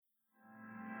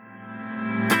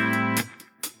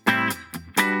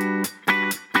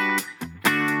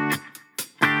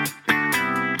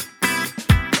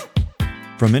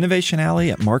From Innovation Alley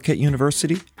at Marquette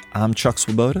University, I'm Chuck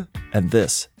Swoboda, and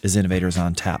this is Innovators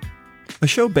on Tap, a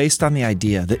show based on the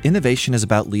idea that innovation is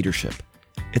about leadership.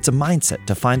 It's a mindset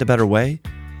to find a better way,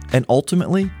 and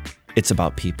ultimately, it's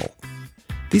about people.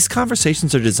 These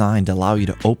conversations are designed to allow you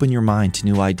to open your mind to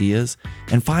new ideas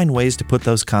and find ways to put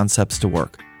those concepts to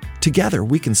work. Together,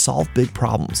 we can solve big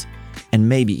problems and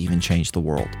maybe even change the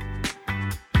world.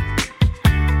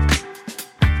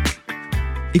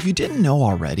 If you didn't know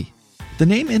already, the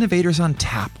name Innovators on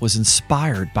Tap was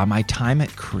inspired by my time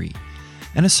at Cree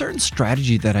and a certain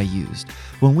strategy that I used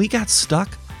when we got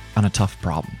stuck on a tough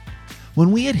problem.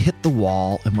 When we had hit the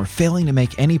wall and were failing to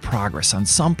make any progress on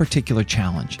some particular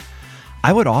challenge,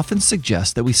 I would often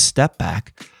suggest that we step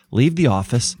back, leave the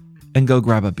office, and go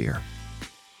grab a beer.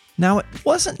 Now, it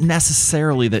wasn't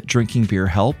necessarily that drinking beer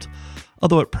helped,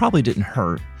 although it probably didn't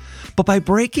hurt, but by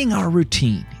breaking our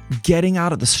routine, getting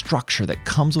out of the structure that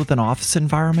comes with an office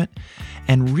environment,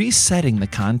 and resetting the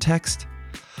context,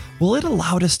 well, it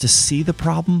allowed us to see the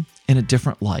problem in a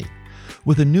different light,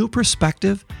 with a new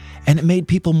perspective, and it made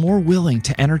people more willing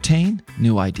to entertain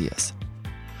new ideas.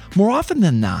 More often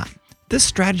than not, this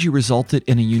strategy resulted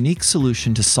in a unique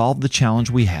solution to solve the challenge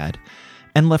we had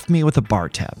and left me with a bar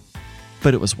tab,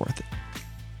 but it was worth it.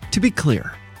 To be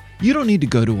clear, you don't need to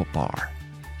go to a bar.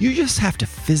 You just have to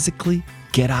physically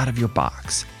get out of your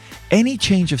box. Any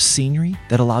change of scenery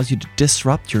that allows you to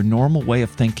disrupt your normal way of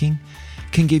thinking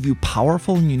can give you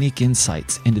powerful and unique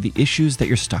insights into the issues that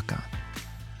you're stuck on.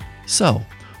 So,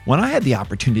 when I had the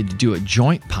opportunity to do a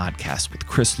joint podcast with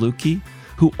Chris Luecke,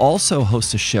 who also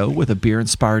hosts a show with a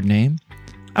beer-inspired name,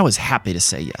 I was happy to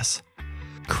say yes.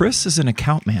 Chris is an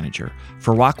account manager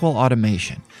for Rockwell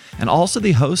Automation and also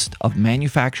the host of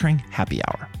Manufacturing Happy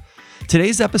Hour.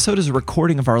 Today's episode is a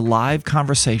recording of our live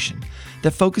conversation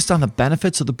that focused on the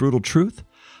benefits of the brutal truth,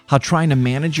 how trying to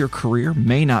manage your career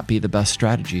may not be the best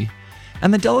strategy,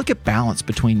 and the delicate balance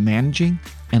between managing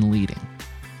and leading.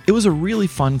 It was a really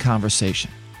fun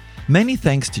conversation. Many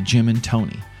thanks to Jim and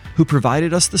Tony, who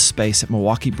provided us the space at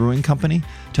Milwaukee Brewing Company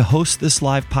to host this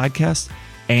live podcast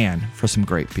and for some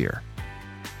great beer.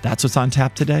 That's what's on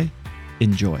tap today.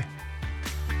 Enjoy.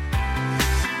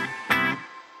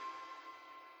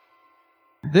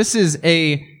 This is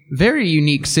a very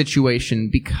unique situation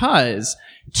because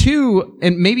two,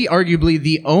 and maybe arguably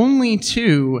the only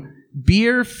two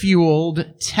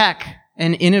beer-fueled tech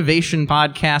and innovation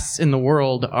podcasts in the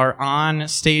world are on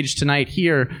stage tonight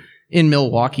here in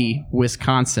Milwaukee,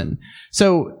 Wisconsin.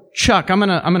 So, Chuck, I'm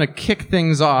gonna kick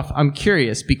things off. I'm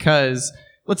curious because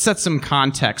let's set some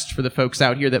context for the folks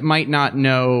out here that might not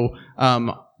know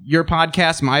your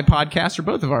podcast, my podcast, or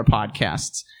both of our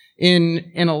podcasts.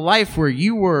 In a life where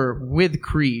you were with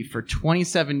Cree for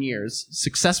 27 years,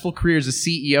 successful career as a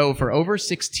CEO for over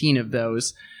 16 of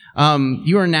those,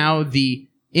 you are now the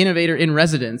innovator in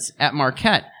residence at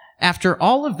Marquette. After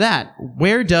all of that,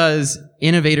 where does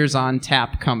Innovators on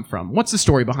Tap come from? What's the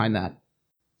story behind that?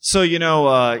 So,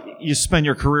 you spend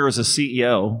your career as a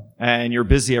CEO and you're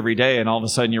busy every day and all of a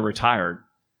sudden you're retired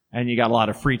and you got a lot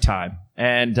of free time.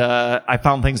 And I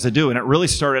found things to do. And it really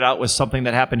started out with something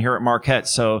that happened here at Marquette.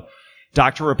 So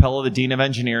Dr. Rapella, the Dean of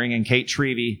Engineering, and Kate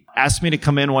Trevey asked me to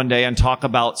come in one day and talk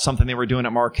about something they were doing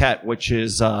at Marquette, which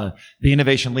is the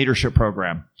Innovation Leadership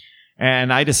Program.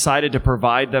 And I decided to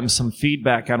provide them some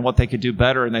feedback on what they could do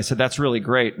better. And they said, that's really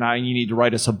great. Now you need to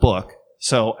write us a book.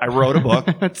 So I wrote a book.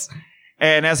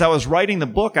 And as I was writing the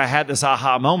book, I had this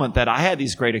aha moment that I had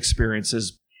these great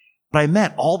experiences, but I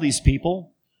met all these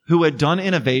people who had done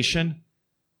innovation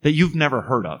that you've never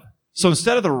heard of. So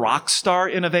instead of the rock star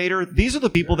innovator, these are the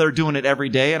people that are doing it every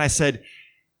day. And I said,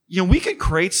 we could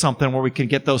create something where we can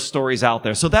get those stories out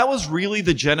there. So that was really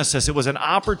the genesis. It was an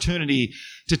opportunity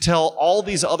to tell all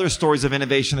these other stories of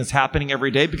innovation that's happening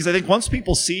every day, because I think once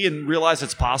people see and realize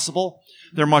it's possible,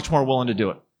 they're much more willing to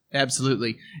do it.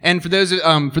 Absolutely. And for those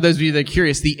of you that are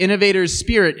curious, The Innovator's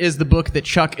Spirit is the book that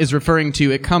Chuck is referring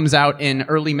to. It comes out in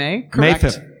early May, correct? May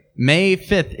 5th. May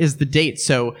 5th is the date,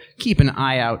 so keep an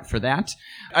eye out for that.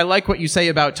 I like what you say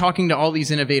about talking to all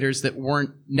these innovators that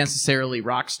weren't necessarily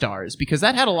rock stars, because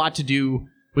that had a lot to do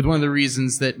with one of the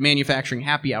reasons that Manufacturing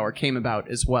Happy Hour came about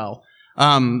as well.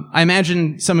 I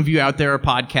imagine some of you out there are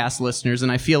podcast listeners,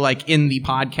 and I feel like in the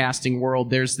podcasting world,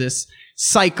 there's this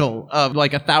cycle of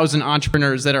like 1,000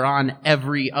 entrepreneurs that are on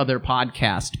every other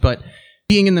podcast. But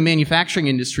being in the manufacturing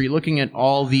industry, looking at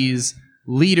all these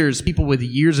leaders, people with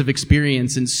years of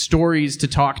experience and stories to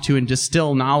talk to and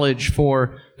distill knowledge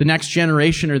for the next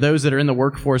generation or those that are in the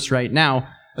workforce right now,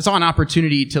 I saw an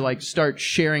opportunity to start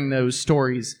sharing those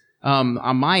stories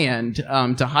on my end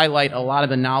to highlight a lot of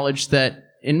the knowledge that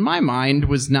in my mind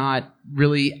was not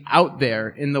really out there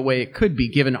in the way it could be,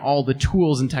 given all the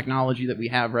tools and technology that we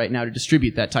have right now to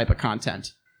distribute that type of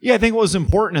content. Yeah, I think what was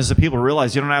important is that people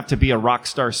realize you don't have to be a rock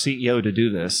star CEO to do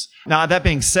this. Now, that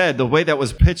being said, the way that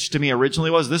was pitched to me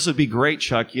originally was, this would be great,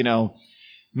 Chuck. You know,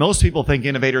 most people think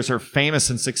innovators are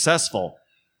famous and successful.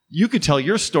 You could tell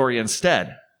your story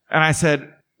instead. And I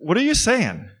said, what are you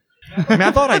saying? I mean,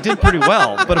 I thought I did pretty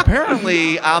well, but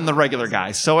apparently I'm the regular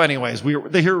guy. So anyways,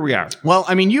 here we are. Well,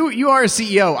 I mean, you are a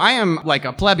CEO. I am like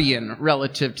a plebeian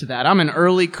relative to that. I'm an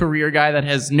early career guy that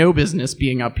has no business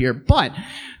being up here. But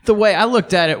the way I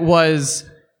looked at it was,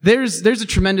 there's a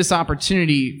tremendous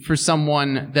opportunity for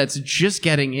someone that's just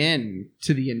getting in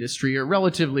to the industry or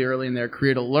relatively early in their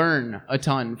career to learn a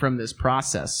ton from this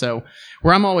process. So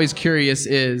where I'm always curious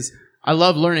is, I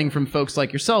love learning from folks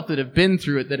like yourself that have been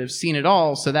through it, that have seen it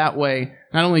all. So that way,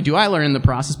 not only do I learn in the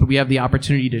process, but we have the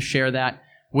opportunity to share that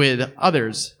with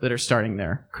others that are starting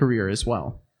their career as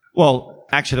well. Well,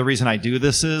 actually, the reason I do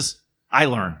this is I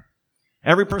learn.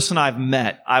 Every person I've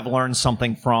met, I've learned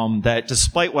something from that.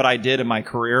 Despite what I did in my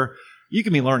career, you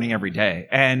can be learning every day.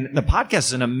 And the podcast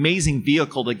is an amazing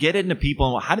vehicle to get into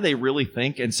people and how do they really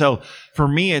think. And so for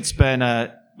me, it's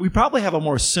been we probably have a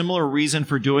more similar reason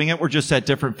for doing it. We're just at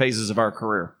different phases of our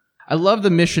career. I love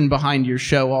the mission behind your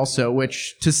show also,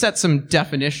 which, to set some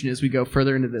definition as we go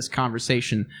further into this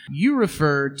conversation, you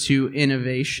refer to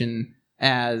innovation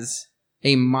as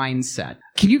a mindset.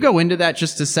 Can you go into that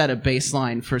just to set a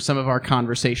baseline for some of our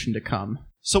conversation to come?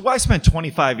 So I spent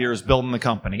 25 years building the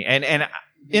company, and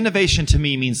innovation to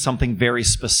me means something very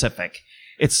specific.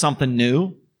 It's something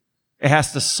new. It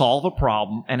has to solve a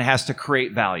problem, and it has to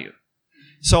create value.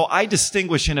 So I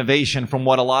distinguish innovation from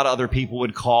what a lot of other people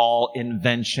would call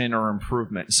invention or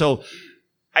improvement. So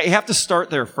I have to start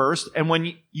there first. And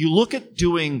when you look at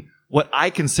doing what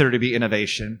I consider to be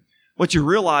innovation, what you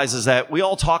realize is that we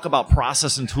all talk about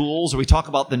process and tools, or we talk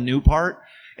about the new part.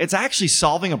 It's actually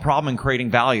solving a problem and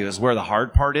creating value is where the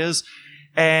hard part is.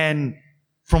 And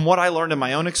from what I learned in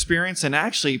my own experience, and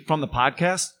actually from the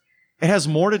podcast, it has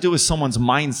more to do with someone's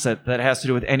mindset than it has to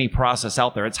do with any process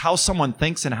out there. It's how someone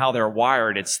thinks and how they're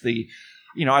wired. It's the,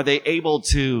 are they able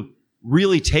to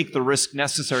really take the risk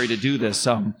necessary to do this?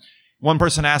 One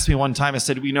person asked me one time, I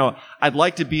said, I'd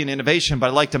like to be in innovation, but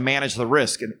I'd like to manage the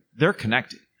risk. And they're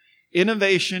connected.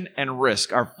 Innovation and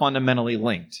risk are fundamentally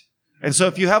linked. And so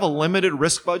if you have a limited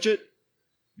risk budget,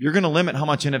 you're going to limit how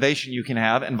much innovation you can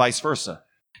have and vice versa.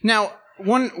 Now,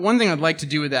 one thing I'd like to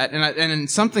do with that, and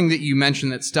something that you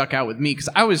mentioned that stuck out with me, because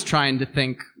I was trying to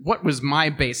think, what was my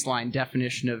baseline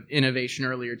definition of innovation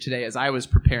earlier today as I was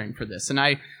preparing for this? And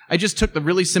I just took the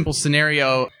really simple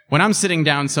scenario. When I'm sitting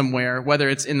down somewhere, whether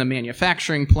it's in the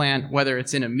manufacturing plant, whether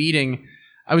it's in a meeting,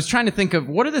 I was trying to think of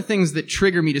what are the things that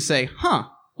trigger me to say,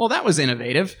 well, that was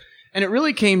innovative. And it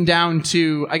really came down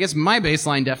to, I guess my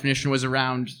baseline definition was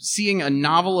around seeing a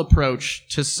novel approach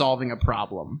to solving a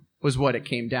problem. Was what it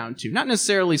came down to. Not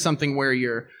necessarily something where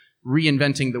you're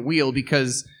reinventing the wheel,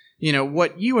 because,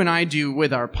 what you and I do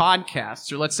with our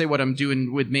podcasts, or let's say what I'm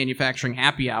doing with Manufacturing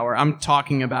Happy Hour, I'm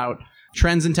talking about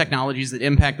trends and technologies that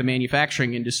impact the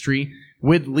manufacturing industry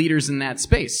with leaders in that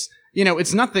space.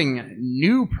 It's nothing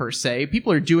new per se.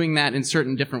 People are doing that in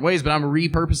certain different ways, but I'm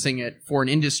repurposing it for an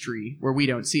industry where we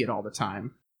don't see it all the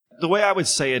time. The way I would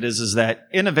say it is that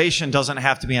innovation doesn't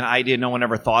have to be an idea no one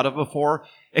ever thought of before.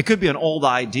 It could be an old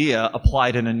idea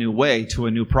applied in a new way to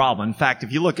a new problem. In fact,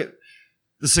 if you look at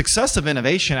the success of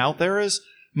innovation out there, is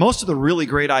most of the really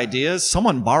great ideas,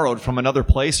 someone borrowed from another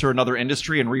place or another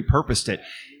industry and repurposed it.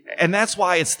 And that's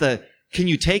why it's can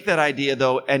you take that idea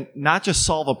though and not just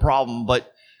solve a problem,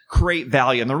 but create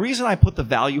value? And the reason I put the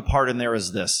value part in there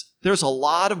is this. There's a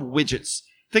lot of widgets.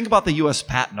 Think about the U.S.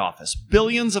 Patent Office.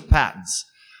 Billions of patents.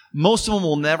 Most of them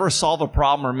will never solve a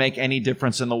problem or make any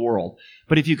difference in the world.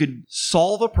 But if you could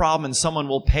solve a problem and someone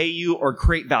will pay you or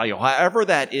create value, however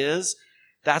that is,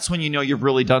 that's when you know you've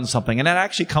really done something. And that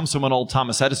actually comes from an old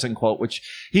Thomas Edison quote, which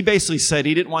he basically said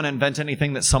he didn't want to invent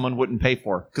anything that someone wouldn't pay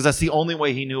for, because that's the only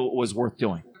way he knew it was worth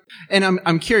doing. And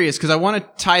I'm curious, because I want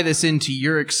to tie this into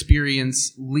your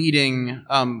experience leading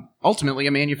ultimately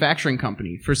a manufacturing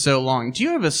company for so long. Do you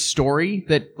have a story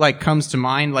that comes to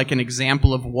mind, like an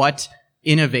example of what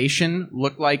innovation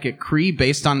looked like at Cree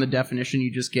based on the definition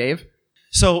you just gave?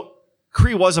 So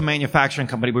Cree was a manufacturing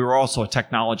company. We were also a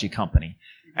technology company.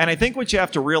 And I think what you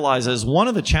have to realize is one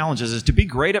of the challenges is to be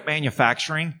great at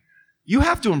manufacturing, you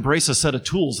have to embrace a set of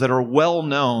tools that are well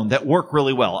known, that work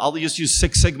really well. I'll just use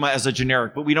Six Sigma as a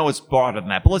generic, but we know it's broader than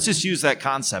that. But let's just use that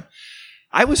concept.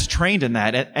 I was trained in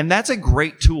that, and that's a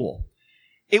great tool.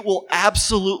 It will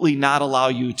absolutely not allow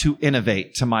you to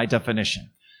innovate, to my definition.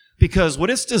 because what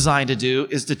it's designed to do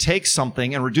is to take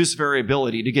something and reduce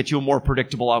variability to get you a more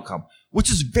predictable outcome,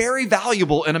 which is very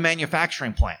valuable in a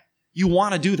manufacturing plant. You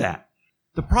want to do that.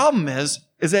 The problem is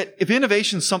that if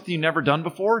innovation is something you've never done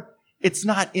before, it's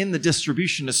not in the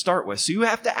distribution to start with. So you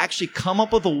have to actually come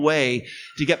up with a way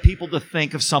to get people to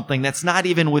think of something that's not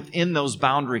even within those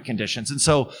boundary conditions. And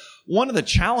so one of the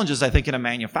challenges, I think, in a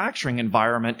manufacturing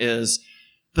environment is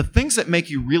the things that make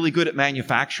you really good at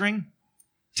manufacturing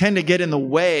tend to get in the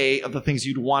way of the things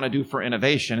you'd want to do for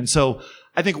innovation. And so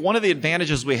I think one of the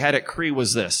advantages we had at Cree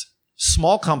was this: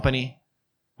 small company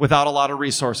without a lot of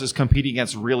resources competing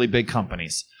against really big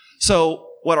companies. So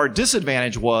what our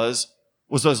disadvantage was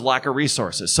those lack of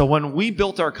resources. So when we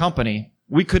built our company,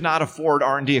 we could not afford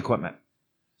R&D equipment.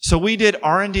 So we did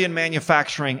R&D and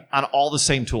manufacturing on all the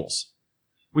same tools.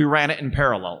 We ran it in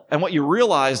parallel. And what you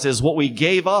realized is what we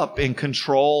gave up in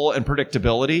control and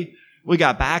predictability, we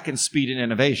got back in speed and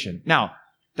innovation. Now,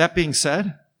 that being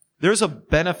said, there's a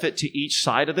benefit to each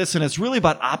side of this, and it's really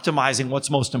about optimizing what's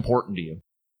most important to you.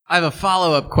 I have a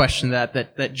follow-up question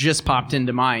that just popped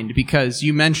into mind, because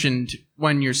you mentioned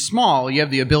when you're small, you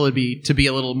have the ability to be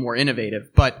a little more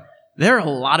innovative, but there are a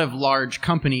lot of large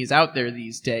companies out there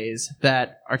these days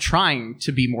that are trying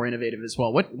to be more innovative as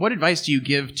well. What advice do you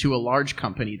give to a large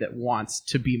company that wants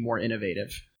to be more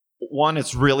innovative? One,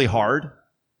 it's really hard.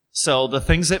 So the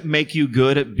things that make you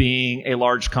good at being a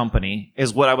large company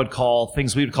is what I would call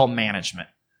things we would call management.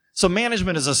 So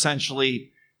management is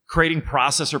essentially creating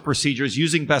process or procedures,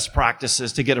 using best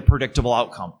practices to get a predictable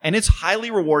outcome. And it's highly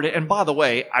rewarded. And by the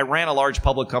way, I ran a large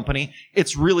public company.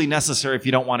 It's really necessary if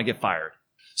you don't want to get fired.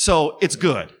 So it's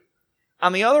good.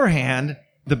 On the other hand,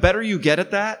 the better you get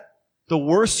at that, the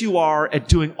worse you are at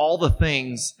doing all the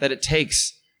things that it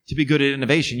takes to be good at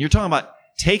innovation. You're talking about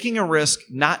taking a risk,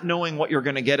 not knowing what you're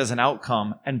going to get as an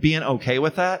outcome, and being okay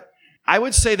with that. I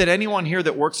would say that anyone here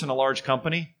that works in a large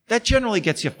company, that generally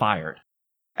gets you fired.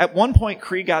 At one point,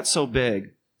 Cree got so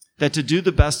big that to do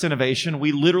the best innovation,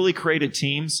 we literally created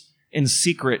teams in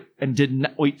secret and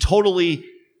we totally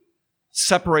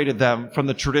separated them from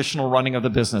the traditional running of the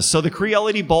business. So the Cree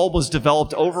LED bulb was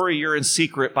developed over a year in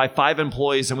secret by 5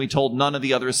 employees, and we told none of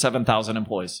the other 7,000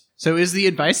 employees. So is the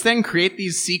advice then create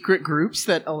these secret groups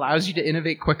that allows you to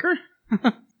innovate quicker?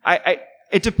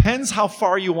 It depends how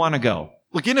far you want to go.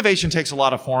 Look, innovation takes a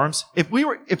lot of forms. If we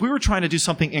were trying to do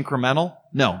something incremental,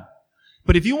 no.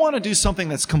 But if you want to do something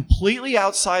that's completely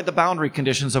outside the boundary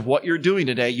conditions of what you're doing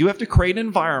today, you have to create an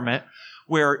environment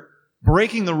where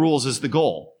breaking the rules is the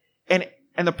goal.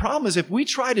 And the problem is, if we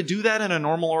try to do that in a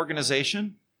normal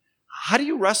organization, how do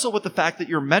you wrestle with the fact that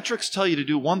your metrics tell you to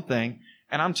do one thing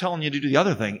and I'm telling you to do the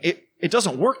other thing? It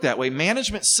doesn't work that way.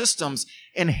 Management systems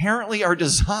inherently are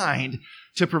designed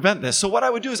to prevent this. So what I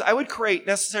would do is I would create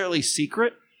necessarily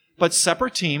secret but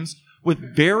separate teams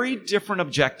with very different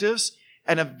objectives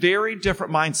and a very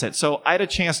different mindset. So I had a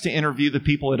chance to interview the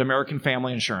people at American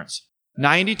Family Insurance.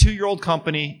 92-year-old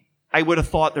company. I would have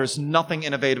thought there's nothing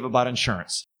innovative about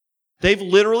insurance. They've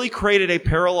literally created a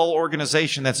parallel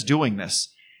organization that's doing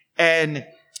this. And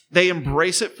they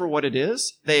embrace it for what it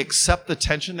is. They accept the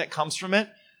tension that comes from it.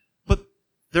 But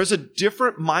there's a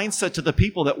different mindset to the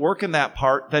people that work in that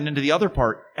part than into the other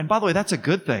part. And by the way, that's a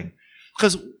good thing.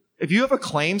 Because if you have a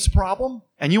claims problem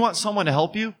and you want someone to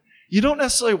help you, you don't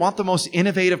necessarily want the most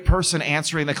innovative person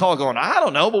answering the call going, I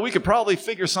don't know, but we could probably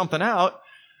figure something out.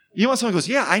 You want someone who goes,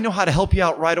 yeah, I know how to help you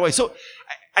out right away. So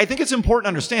I think it's important to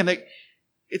understand that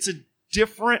it's a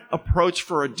different approach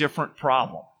for a different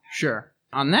problem. Sure.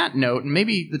 On that note, and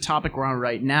maybe the topic we're on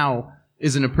right now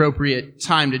is an appropriate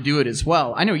time to do it as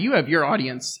well. I know you have your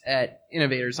audience at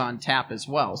Innovators on Tap as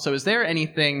well. So is there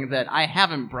anything that I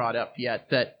haven't brought up yet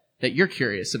that you're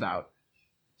curious about?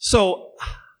 So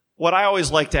what I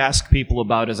always like to ask people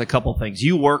about is a couple things.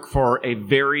 You work for a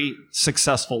very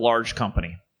successful large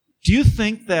company. Do you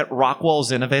think that Rockwell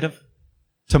is innovative,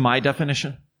 to my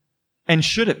definition? And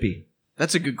should it be?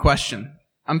 That's a good question.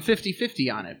 I'm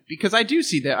 50-50 on it, because I do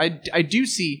see that. I do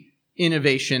see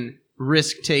innovation,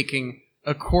 risk-taking,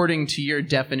 according to your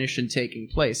definition, taking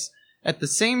place. At the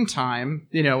same time,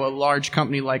 a large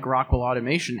company like Rockwell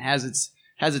Automation has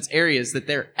its areas that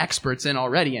they're experts in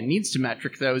already and needs to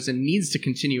metric those and needs to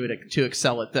continue to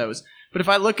excel at those. But if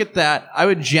I look at that, I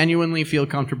would genuinely feel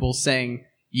comfortable saying,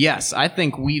 yes, I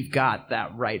think we've got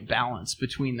that right balance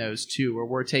between those two, where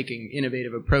we're taking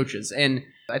innovative approaches. And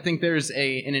I think there's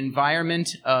an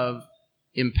environment of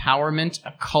empowerment,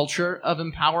 a culture of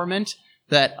empowerment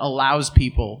that allows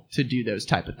people to do those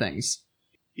type of things.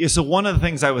 Yeah, so one of the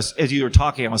things as you were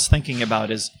talking, I was thinking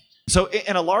about is, so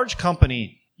in a large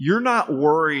company, you're not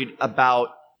worried about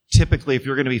typically if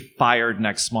you're going to be fired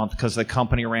next month because the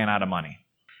company ran out of money.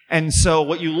 And so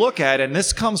what you look at, and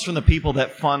this comes from the people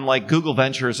that fund like Google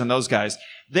Ventures and those guys,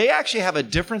 they actually have a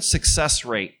different success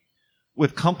rate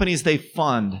with companies they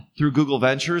fund through Google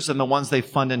Ventures than the ones they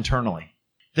fund internally.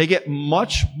 They get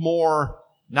much more,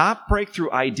 not breakthrough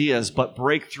ideas, but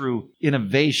breakthrough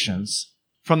innovations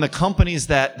from the companies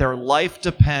that their life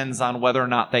depends on whether or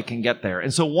not they can get there.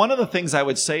 And so one of the things I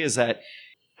would say is that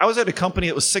I was at a company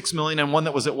that was 6 million and one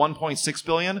that was at 1.6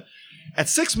 billion. At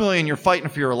 6 million, you're fighting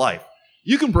for your life.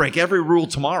 You can break every rule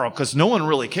tomorrow because no one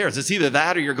really cares. It's either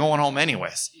that or you're going home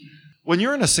anyways. When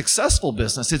you're in a successful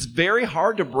business, it's very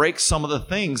hard to break some of the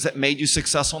things that made you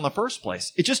successful in the first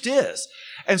place. It just is.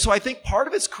 And so I think part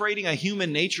of it's creating a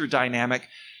human nature dynamic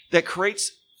that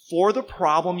creates, for the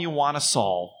problem you want to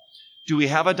solve, do we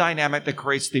have a dynamic that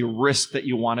creates the risk that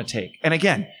you want to take? And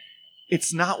again,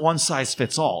 it's not one size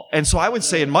fits all. And so I would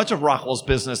say in much of Rockwell's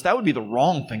business, that would be the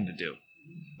wrong thing to do.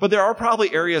 But there are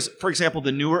probably areas, for example,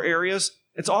 the newer areas,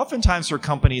 it's oftentimes for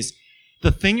companies,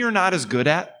 the thing you're not as good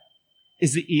at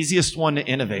is the easiest one to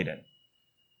innovate in.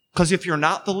 Because if you're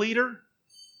not the leader,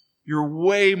 you're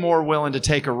way more willing to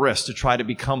take a risk to try to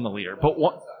become the leader. But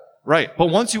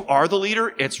once you are the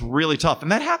leader, it's really tough.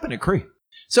 And that happened at Cree.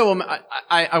 So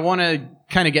I want to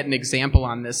kind of get an example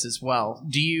on this as well.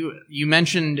 You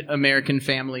mentioned American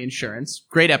Family Insurance.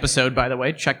 Great episode, by the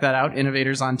way. Check that out.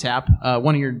 Innovators on Tap.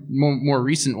 One of your more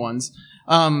recent ones.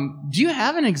 Do you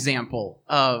have an example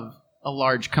of a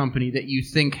large company that you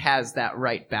think has that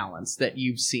right balance that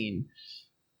you've seen?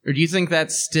 Or do you think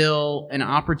that's still an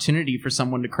opportunity for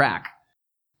someone to crack?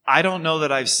 I don't know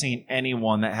that I've seen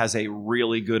anyone that has a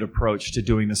really good approach to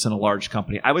doing this in a large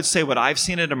company. I would say what I've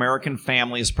seen at American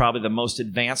Family is probably the most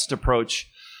advanced approach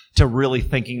to really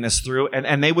thinking this through.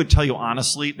 And they would tell you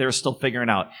honestly, they're still figuring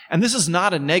out. And this is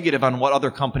not a negative on what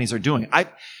other companies are doing.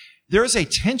 There is a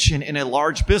tension in a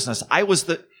large business.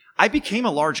 I became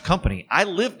a large company. I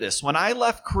lived this. When I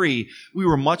left Cree, we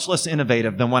were much less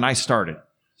innovative than when I started.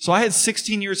 So I had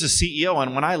 16 years as CEO,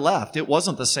 and when I left, it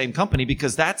wasn't the same company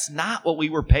because that's not what we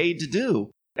were paid to do.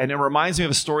 And it reminds me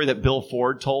of a story that Bill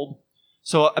Ford told.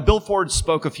 So Bill Ford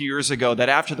spoke a few years ago that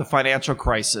after the financial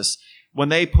crisis, when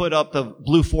they put up the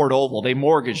blue Ford Oval, they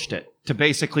mortgaged it to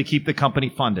basically keep the company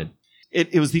funded.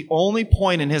 It was the only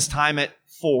point in his time at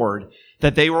Ford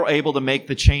that they were able to make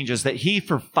the changes that he,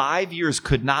 for 5 years,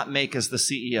 could not make as the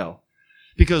CEO.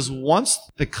 Because once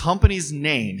the company's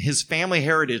name, his family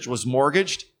heritage, was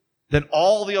mortgaged, then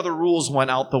all the other rules went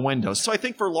out the window. So I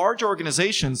think for large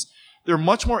organizations, they're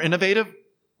much more innovative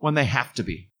when they have to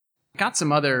be. Got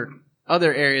some other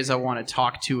areas I want to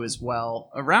talk to as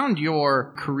well around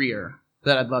your career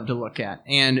that I'd love to look at.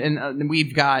 And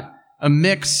we've got a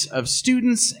mix of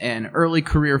students and early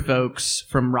career folks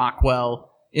from Rockwell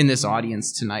in this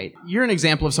audience tonight. You're an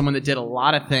example of someone that did a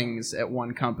lot of things at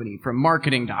one company, from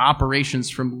marketing to operations,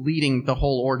 from leading the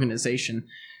whole organization.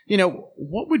 You know,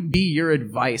 what would be your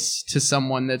advice to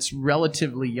someone that's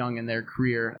relatively young in their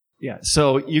career? Yeah,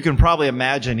 so you can probably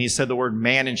imagine he said the word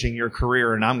managing your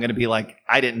career, and I'm going to be like,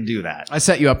 I didn't do that. I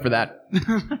set you up for that.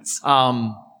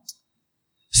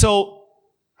 So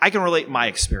I can relate my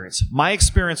experience. My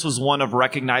experience was one of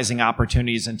recognizing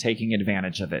opportunities and taking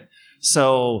advantage of it.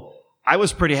 So I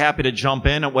was pretty happy to jump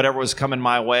in at whatever was coming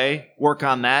my way, work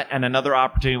on that, and another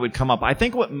opportunity would come up. I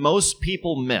think what most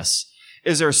people miss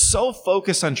is they're so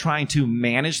focused on trying to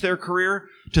manage their career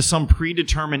to some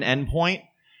predetermined endpoint,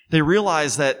 they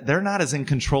realize that they're not as in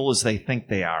control as they think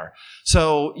they are.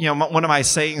 So, one of my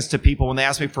sayings to people when they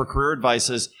ask me for career advice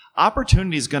is,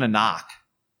 opportunity is going to knock.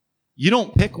 You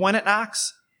don't pick when it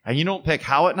knocks, and you don't pick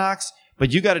how it knocks,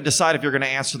 but you got to decide if you're going to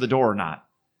answer the door or not.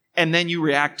 And then you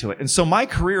react to it. And so my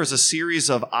career is a series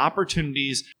of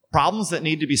opportunities, problems that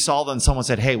need to be solved, and someone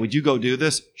said, hey, would you go do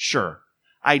this? Sure.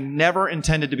 I never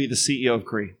intended to be the CEO of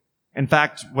Cree. In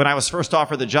fact, when I was first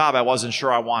offered the job, I wasn't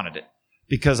sure I wanted it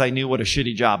because I knew what a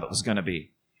shitty job it was going to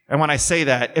be. And when I say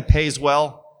that, it pays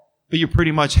well, but you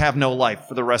pretty much have no life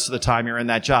for the rest of the time you're in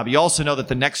that job. You also know that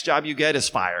the next job you get is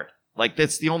fired. Like,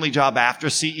 that's the only job after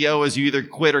CEO is you either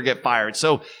quit or get fired.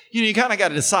 So, you kind of got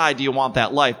to decide, do you want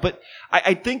that life? But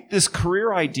I think this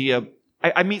career idea,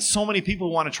 I meet so many people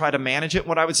who want to try to manage it.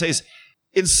 What I would say is,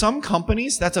 in some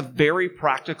companies, that's a very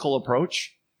practical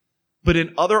approach. But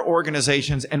in other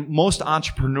organizations and most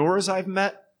entrepreneurs I've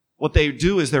met, what they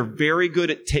do is they're very good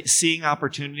at seeing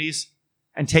opportunities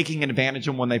and taking advantage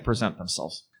of them when they present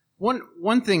themselves.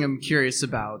 One thing I'm curious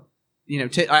about,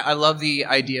 I love the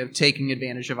idea of taking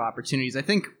advantage of opportunities. I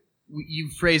think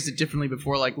you've phrased it differently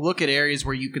before, like look at areas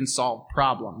where you can solve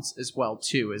problems as well,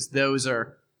 too, as those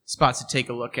are spots to take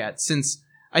a look at. Since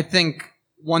I think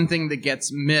one thing that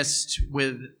gets missed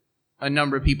with a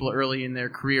number of people early in their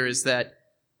career is that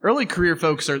early career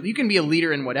folks you can be a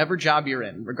leader in whatever job you're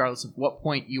in, regardless of what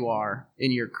point you are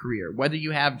in your career. Whether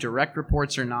you have direct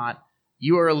reports or not,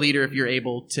 you are a leader if you're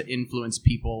able to influence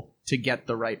people to get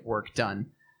the right work done.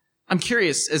 I'm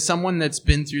curious, as someone that's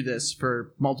been through this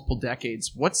for multiple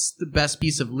decades, what's the best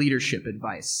piece of leadership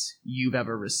advice you've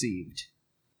ever received?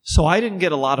 So I didn't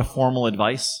get a lot of formal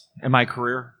advice in my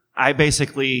career.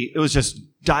 It was just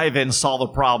dive in, solve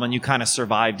a problem, and you kind of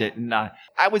survived it. And I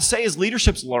would say as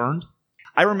leadership's learned,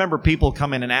 I remember people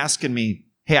coming and asking me,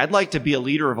 hey, I'd like to be a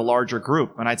leader of a larger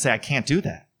group. And I'd say, I can't do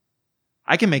that.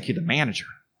 I can make you the manager,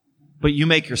 but you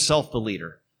make yourself the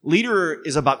leader. Leader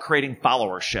is about creating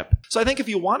followership. So I think if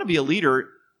you want to be a leader,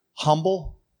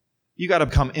 humble, you got to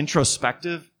become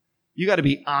introspective. You got to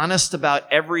be honest about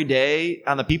every day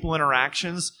on the people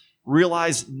interactions.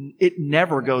 Realize it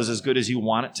never goes as good as you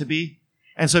want it to be.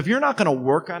 And so if you're not going to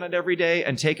work on it every day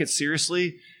and take it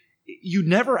seriously, you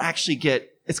never actually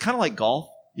it's kind of like golf.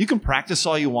 You can practice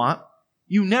all you want.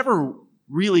 You never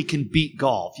really can beat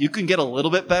golf. You can get a little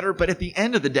bit better, but at the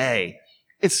end of the day,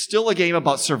 it's still a game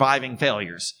about surviving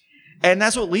failures. And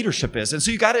that's what leadership is. And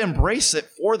so you got to embrace it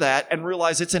for that and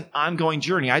realize it's an ongoing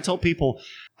journey. I tell people,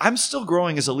 I'm still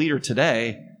growing as a leader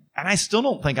today, and I still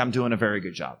don't think I'm doing a very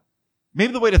good job.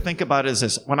 Maybe the way to think about it is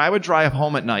this. When I would drive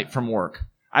home at night from work,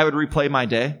 I would replay my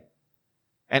day.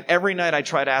 And every night I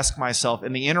try to ask myself,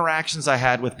 in the interactions I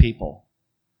had with people,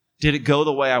 did it go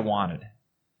the way I wanted?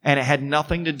 And it had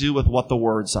nothing to do with what the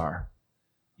words are.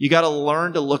 You got to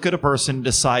learn to look at a person and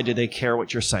decide, do they care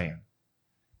what you're saying?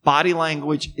 Body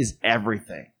language is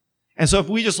everything. And so if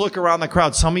we just look around the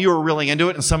crowd, some of you are really into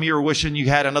it and some of you are wishing you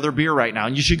had another beer right now,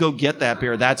 and you should go get that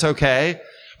beer. That's okay.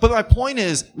 But my point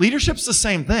is, leadership's the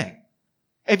same thing.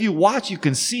 If you watch, you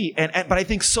can see. But I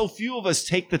think so few of us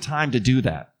take the time to do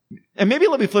that. And maybe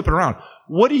let me flip it around.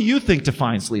 What do you think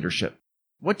defines leadership?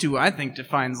 What do I think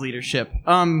defines leadership?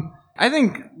 I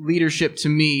think leadership to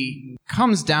me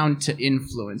comes down to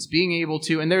influence, being able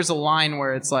to, and there's a line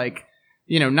where it's like,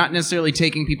 not necessarily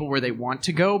taking people where they want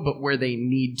to go, but where they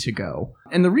need to go.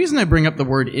 And the reason I bring up the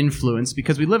word influence,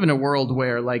 because we live in a world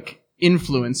where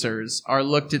influencers are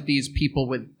looked at these people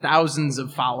with thousands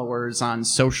of followers on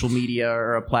social media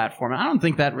or a platform. I don't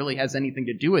think that really has anything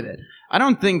to do with it. I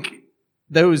don't think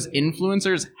those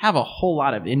influencers have a whole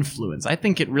lot of influence. I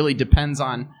think it really depends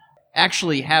on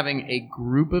actually having a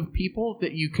group of people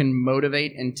that you can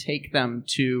motivate and take them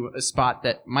to a spot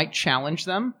that might challenge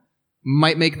them,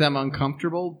 might make them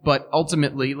uncomfortable, but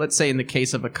ultimately, let's say in the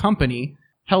case of a company,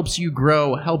 helps you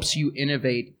grow, helps you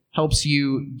innovate, helps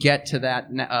you get to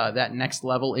that next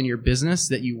level in your business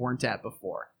that you weren't at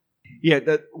before.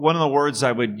 Yeah, one of the words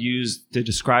I would use to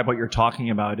describe what you're talking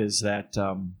about is that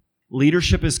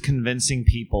leadership is convincing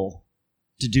people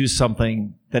to do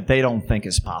something that they don't think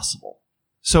is possible.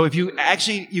 So if you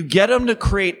get them to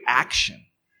create action.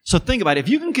 So think about it. If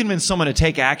you can convince someone to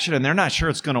take action and they're not sure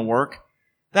it's going to work,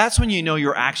 that's when you know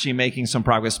you're actually making some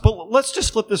progress. But let's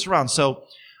just flip this around. So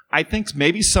I think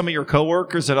maybe some of your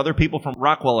coworkers and other people from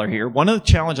Rockwell are here. One of the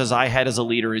challenges I had as a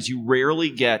leader is you rarely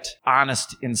get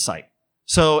honest insight.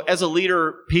 So as a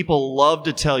leader, people love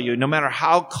to tell you, no matter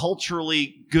how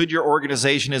culturally good your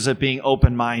organization is at being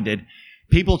open-minded,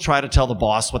 people try to tell the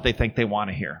boss what they think they want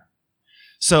to hear.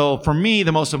 So for me,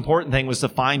 the most important thing was to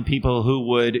find people who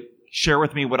would share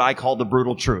with me what I call the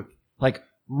brutal truth. Like,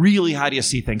 really, how do you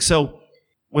see things? So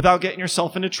without getting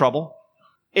yourself into trouble,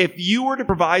 if you were to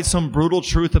provide some brutal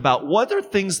truth about what are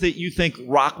things that you think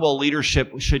Rockwell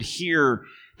leadership should hear,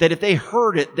 that if they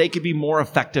heard it, they could be more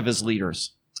effective as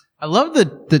leaders. I love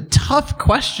the tough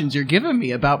questions you're giving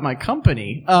me about my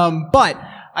company. But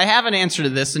I have an answer to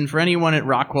this, and for anyone at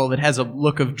Rockwell that has a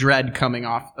look of dread coming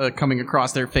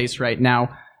across their face right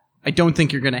now, I don't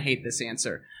think you're going to hate this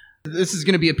answer. This is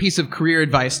going to be a piece of career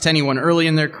advice to anyone early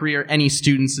in their career, any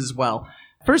students as well.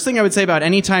 First thing I would say about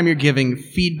any time you're giving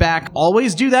feedback,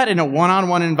 always do that in a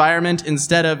one-on-one environment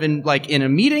instead of in a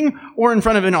meeting or in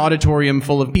front of an auditorium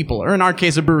full of people, or in our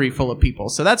case, a brewery full of people.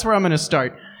 So that's where I'm going to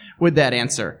start with that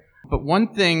answer. But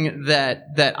one thing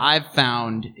that I've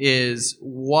found is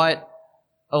what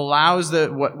allows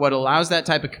that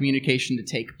type of communication to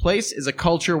take place is a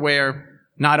culture where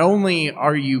not only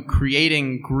are you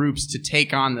creating groups to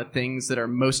take on the things that are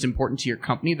most important to your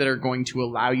company that are going to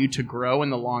allow you to grow in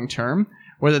the long term,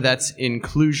 whether that's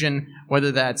inclusion,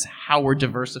 whether that's how we're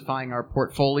diversifying our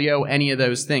portfolio, any of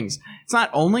those things. It's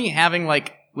not only having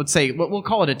let's say, we'll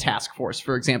call it a task force,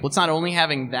 for example. It's not only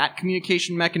having that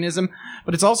communication mechanism,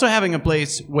 but it's also having a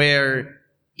place where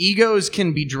egos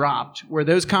can be dropped, where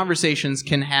those conversations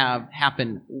can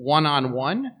happen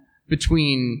one-on-one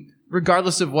between,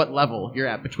 regardless of what level you're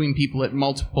at, between people at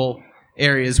multiple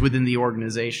areas within the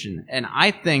organization. And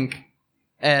I think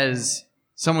as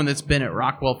someone that's been at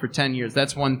Rockwell for 10 years,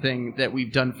 that's one thing that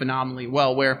we've done phenomenally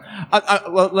well, where,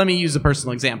 well, let me use a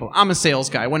personal example. I'm a sales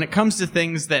guy. When it comes to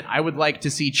things that I would like to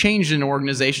see change in an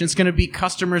organization, it's going to be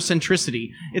customer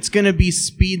centricity. It's going to be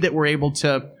speed that we're able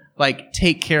to, like,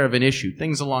 take care of an issue,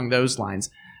 things along those lines.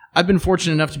 I've been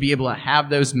fortunate enough to be able to have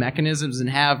those mechanisms and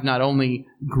have not only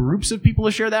groups of people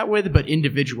to share that with, but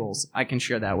individuals I can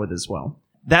share that with as well.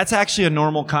 That's actually a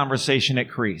normal conversation at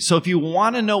Cree. So if you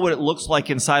want to know what it looks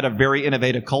like inside a very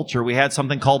innovative culture, we had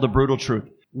something called the brutal truth.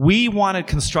 We wanted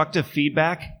constructive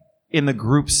feedback in the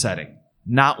group setting,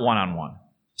 not one-on-one.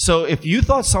 So if you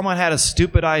thought someone had a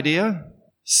stupid idea,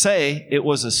 say it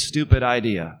was a stupid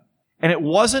idea. And it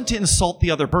wasn't to insult the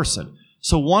other person.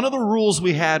 So one of the rules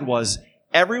we had was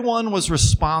everyone was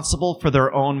responsible for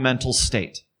their own mental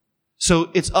state.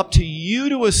 So it's up to you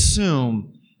to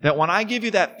assume that when I give you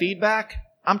that feedback,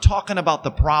 I'm talking about the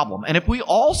problem. And if we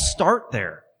all start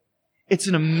there, it's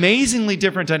an amazingly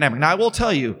different dynamic. Now, I will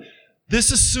tell you,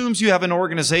 this assumes you have an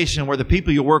organization where the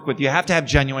people you work with, you have to have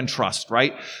genuine trust,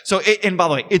 right? So, and by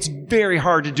the way, it's very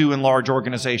hard to do in large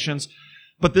organizations,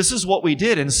 but this is what we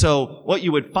did. And so what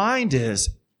you would find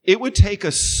is it would take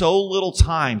us so little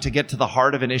time to get to the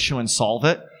heart of an issue and solve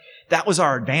it. That was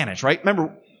our advantage, right?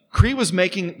 Remember, Cree was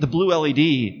making the blue LED.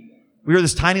 We were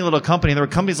this tiny little company. There were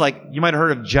companies like, you might have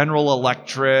heard of General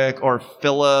Electric or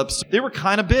Philips. They were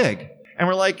kind of big. And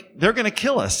we're like, they're going to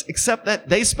kill us. Except that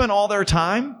they spent all their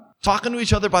time talking to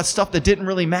each other about stuff that didn't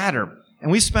really matter.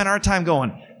 And we spent our time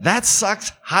going, that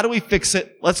sucks. How do we fix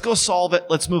it? Let's go solve it.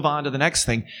 Let's move on to the next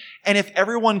thing. And if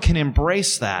everyone can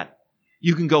embrace that,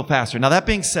 you can go faster. Now, that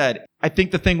being said, I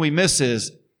think the thing we miss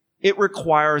is it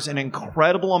requires an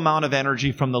incredible amount of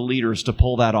energy from the leaders to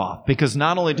pull that off. Because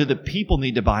not only do the people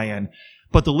need to buy in,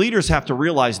 but the leaders have to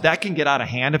realize that can get out of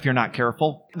hand if you're not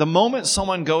careful. The moment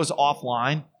someone goes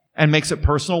offline and makes it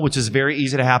personal, which is very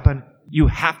easy to happen, you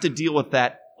have to deal with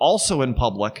that also in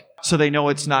public so they know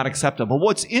it's not acceptable.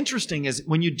 What's interesting is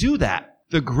when you do that,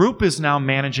 the group is now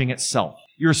managing itself.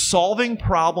 You're solving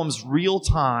problems real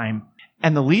time,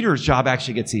 and the leader's job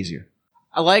actually gets easier.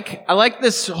 I like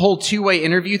this whole two-way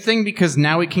interview thing because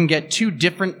now we can get two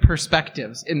different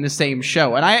perspectives in the same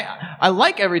show. And I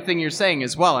like everything you're saying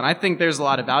as well. And I think there's a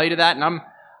lot of value to that. And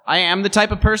I am the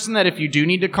type of person that if you do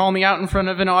need to call me out in front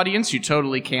of an audience, you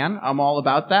totally can. I'm all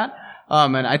about that.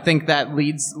 And I think that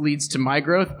leads to my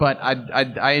growth. But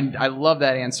I love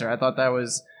that answer. I thought that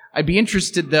was, I'd be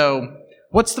interested though,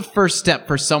 what's the first step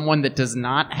for someone that does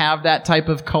not have that type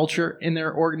of culture in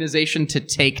their organization to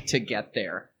take to get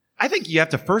there? I think you have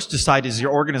to first decide, does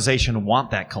your organization want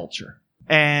that culture?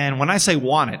 And when I say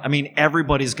want it, I mean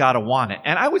everybody's got to want it.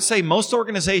 And I would say most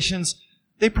organizations,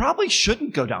 they probably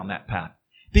shouldn't go down that path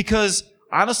because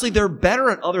honestly, they're better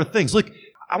at other things. Look,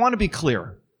 I want to be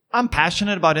clear. I'm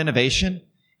passionate about innovation.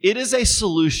 It is a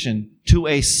solution to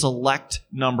a select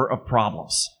number of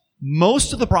problems.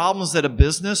 Most of the problems that a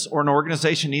business or an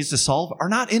organization needs to solve are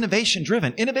not innovation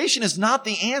driven. Innovation is not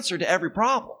the answer to every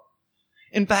problem.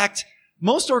 In fact,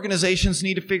 most organizations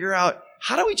need to figure out,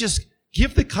 how do we just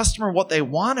give the customer what they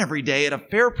want every day at a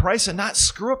fair price and not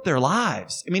screw up their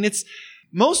lives? I mean,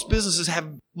 most businesses have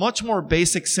much more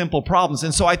basic, simple problems.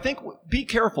 And so I think, be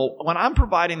careful. When I'm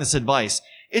providing this advice,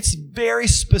 it's very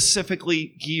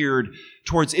specifically geared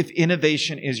towards if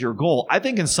innovation is your goal. I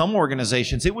think in some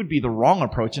organizations, it would be the wrong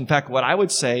approach. In fact, what I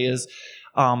would say is,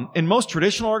 in most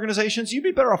traditional organizations, you'd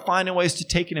be better off finding ways to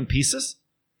take it in pieces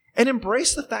and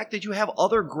embrace the fact that you have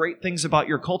other great things about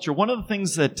your culture. One of the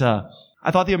things that I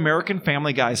thought the American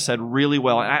Family guys said really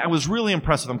well, and I was really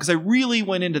impressed with them because I really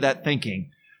went into that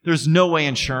thinking, there's no way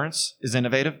insurance is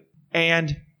innovative.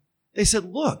 And they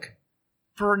said, look,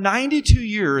 for 92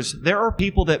 years, there are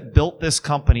people that built this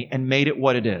company and made it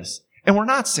what it is. And we're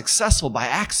not successful by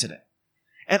accident.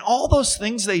 And all those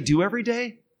things they do every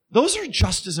day, those are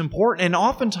just as important and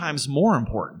oftentimes more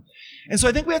important. And so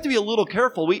I think we have to be a little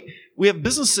careful. We have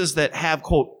businesses that have,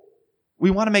 quote, we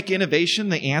want to make innovation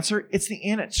the answer. It's the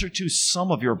answer to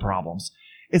some of your problems.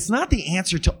 It's not the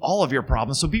answer to all of your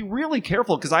problems. So be really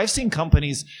careful because I've seen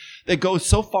companies that go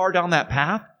so far down that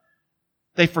path,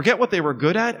 they forget what they were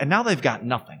good at and now they've got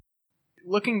nothing.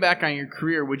 Looking back on your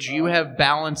career, would you have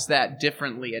balanced that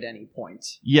differently at any point?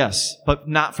 Yes, but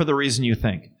not for the reason you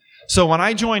think. So when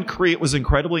I joined Cree, it was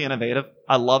incredibly innovative.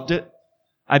 I loved it.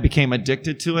 I became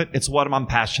addicted to it. It's what I'm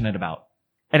passionate about.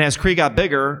 And as Cree got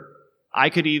bigger, I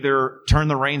could either turn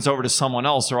the reins over to someone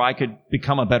else or I could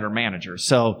become a better manager.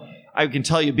 So I can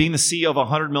tell you, being the CEO of a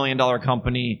 $100 million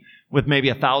company with maybe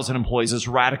 1,000 employees is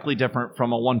radically different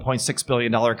from a $1.6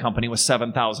 billion company with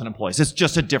 7,000 employees. It's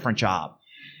just a different job.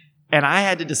 And I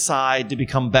had to decide to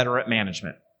become better at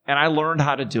management. And I learned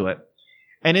how to do it.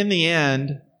 And in the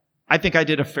end, I think I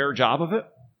did a fair job of it.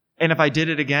 And if I did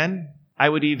it again, I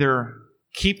would either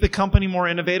keep the company more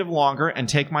innovative longer and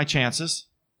take my chances,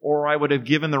 or I would have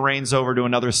given the reins over to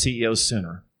another CEO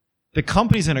sooner. The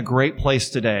company's in a great place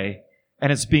today,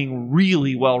 and it's being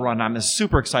really well run. I'm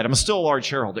super excited. I'm still a large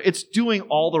shareholder. It's doing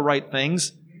all the right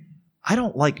things. I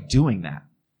don't like doing that.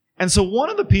 And so one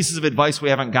of the pieces of advice we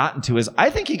haven't gotten to is I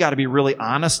think you got to be really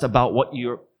honest about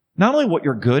not only what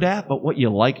you're good at, but what you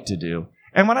like to do.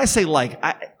 And when I say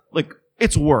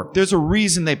it's work. There's a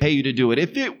reason they pay you to do it.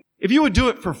 If you would do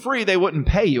it for free, they wouldn't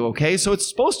pay you, okay? So it's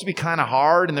supposed to be kind of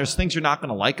hard, and there's things you're not going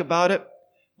to like about it.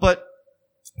 But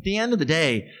at the end of the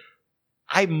day,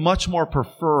 I much more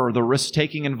prefer the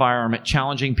risk-taking environment,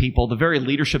 challenging people, the very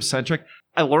leadership-centric.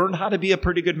 I learned how to be a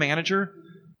pretty good manager,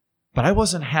 but I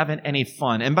wasn't having any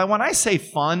fun. And by when I say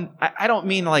fun, I don't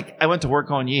mean like I went to work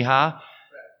going yeehaw.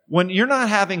 When you're not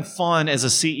having fun as a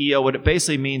CEO, what it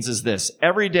basically means is this.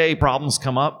 Every day problems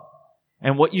come up,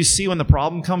 and what you see when the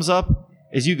problem comes up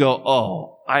is you go,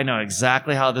 oh, I know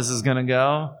exactly how this is going to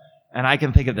go, and I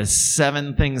can think of the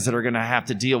 7 things that are going to have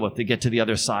to deal with to get to the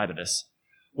other side of this.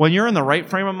 When you're in the right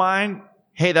frame of mind,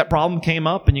 hey, that problem came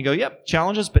up, and you go, yep,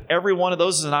 challenges, but every one of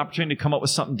those is an opportunity to come up with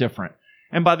something different.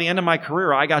 And by the end of my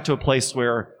career, I got to a place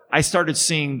where I started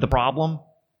seeing the problem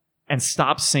and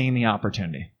stopped seeing the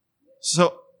opportunity.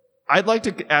 So I'd like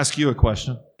to ask you a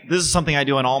question. This is something I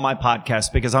do in all my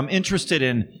podcasts because I'm interested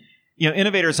in,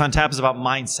 Innovators on Tap is about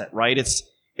mindset, right?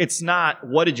 It's not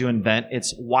what did you invent?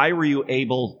 It's why were you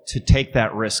able to take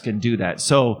that risk and do that?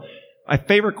 So my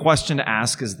favorite question to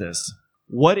ask is this.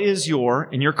 What is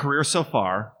in your career so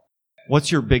far,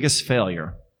 what's your biggest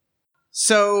failure?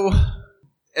 So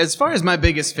as far as my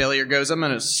biggest failure goes, I'm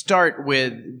going to start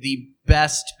with the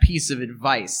best piece of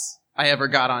advice I ever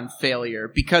got on failure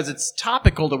because it's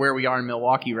topical to where we are in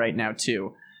Milwaukee right now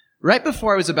too. Right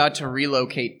before I was about to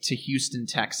relocate to Houston,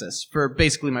 Texas for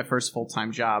basically my first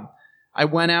full-time job, I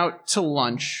went out to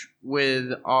lunch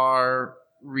with our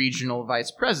regional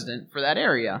vice president for that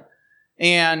area.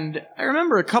 And I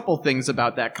remember a couple things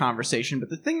about that conversation, but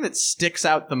the thing that sticks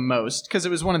out the most, because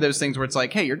it was one of those things where it's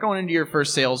like, hey, you're going into your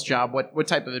first sales job, what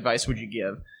type of advice would you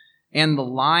give? And the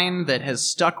line that has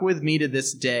stuck with me to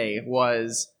this day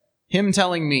was him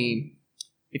telling me,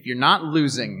 if you're not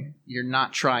losing, you're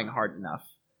not trying hard enough.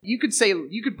 You could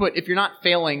put, if you're not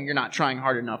failing, you're not trying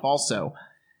hard enough also.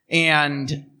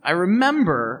 And I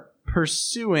remember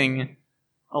pursuing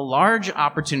a large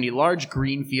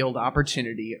greenfield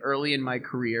opportunity early in my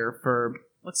career for,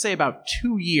 let's say, about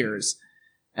 2 years.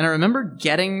 And I remember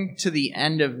getting to the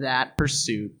end of that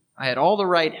pursuit. I had all the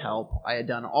right help. I had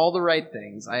done all the right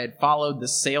things. I had followed the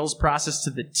sales process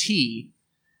to the T.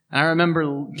 And I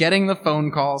remember getting the phone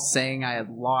call saying I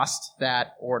had lost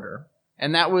that order.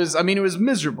 And that was, it was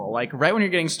miserable. Like, right when you're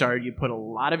getting started, you put a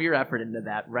lot of your effort into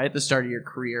that right at the start of your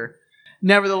career.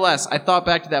 Nevertheless, I thought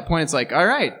back to that point. It's like, all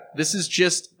right, this is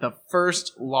just the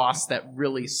first loss that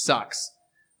really sucks.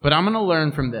 But I'm going to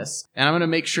learn from this. And I'm going to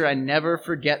make sure I never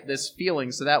forget this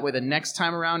feeling. So that way the next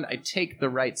time around, I take the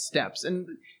right steps. And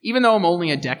even though I'm only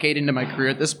a decade into my career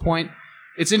at this point,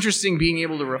 it's interesting being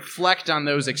able to reflect on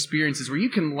those experiences where you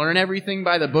can learn everything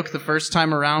by the book the first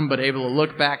time around, but able to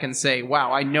look back and say,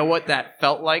 wow, I know what that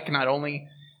felt like, not only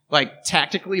like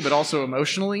tactically, but also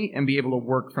emotionally, and be able to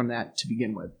work from that to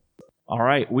begin with. All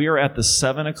right. We are at the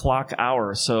 7:00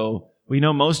 hour. So we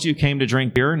know most of you came to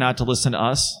drink beer, not to listen to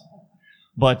us.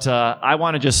 But I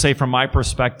want to just say from my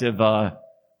perspective,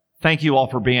 thank you all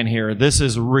for being here. This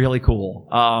is really cool.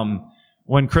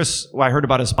 When I heard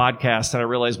about his podcast, and I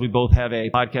realized we both have a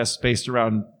podcast based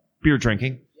around beer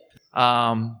drinking.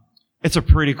 It's a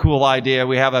pretty cool idea.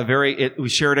 We have we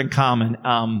share it in common.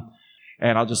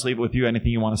 And I'll just leave it with you.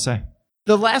 Anything you want to say?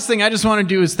 The last thing I just want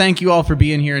to do is thank you all for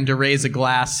being here and to raise a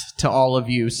glass to all of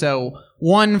you. So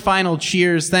one final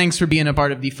cheers. Thanks for being a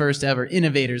part of the first ever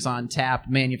Innovators on Tap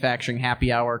Manufacturing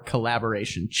Happy Hour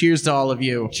collaboration. Cheers to all of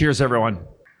you. Cheers, everyone.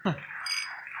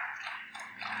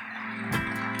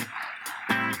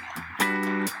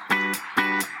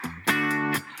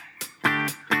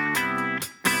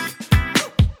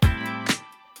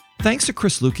 Thanks to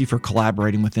Chris Luecke for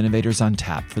collaborating with Innovators on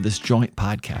Tap for this joint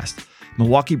podcast,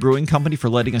 Milwaukee Brewing Company for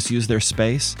letting us use their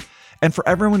space, and for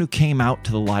everyone who came out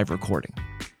to the live recording.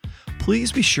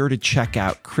 Please be sure to check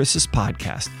out Chris's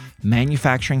podcast,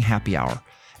 Manufacturing Happy Hour,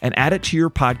 and add it to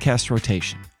your podcast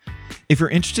rotation. If you're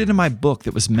interested in my book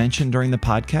that was mentioned during the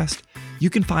podcast, you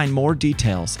can find more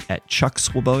details at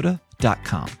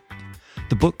chuckswoboda.com.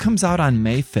 The book comes out on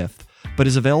May 5th, but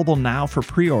is available now for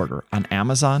pre-order on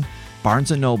Amazon,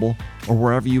 Barnes & Noble, or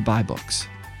wherever you buy books.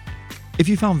 If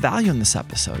you found value in this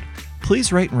episode,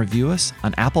 please rate and review us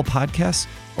on Apple Podcasts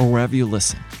or wherever you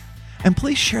listen. And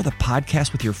please share the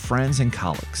podcast with your friends and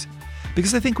colleagues,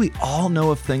 because I think we all know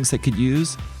of things that could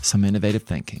use some innovative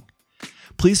thinking.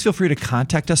 Please feel free to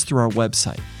contact us through our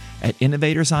website at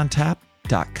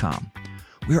innovatorsontap.com.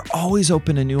 We are always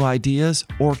open to new ideas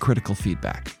or critical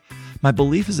feedback. My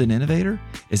belief as an innovator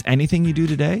is anything you do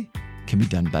today can be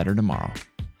done better tomorrow.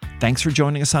 Thanks for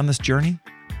joining us on this journey.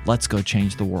 Let's go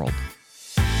change the world.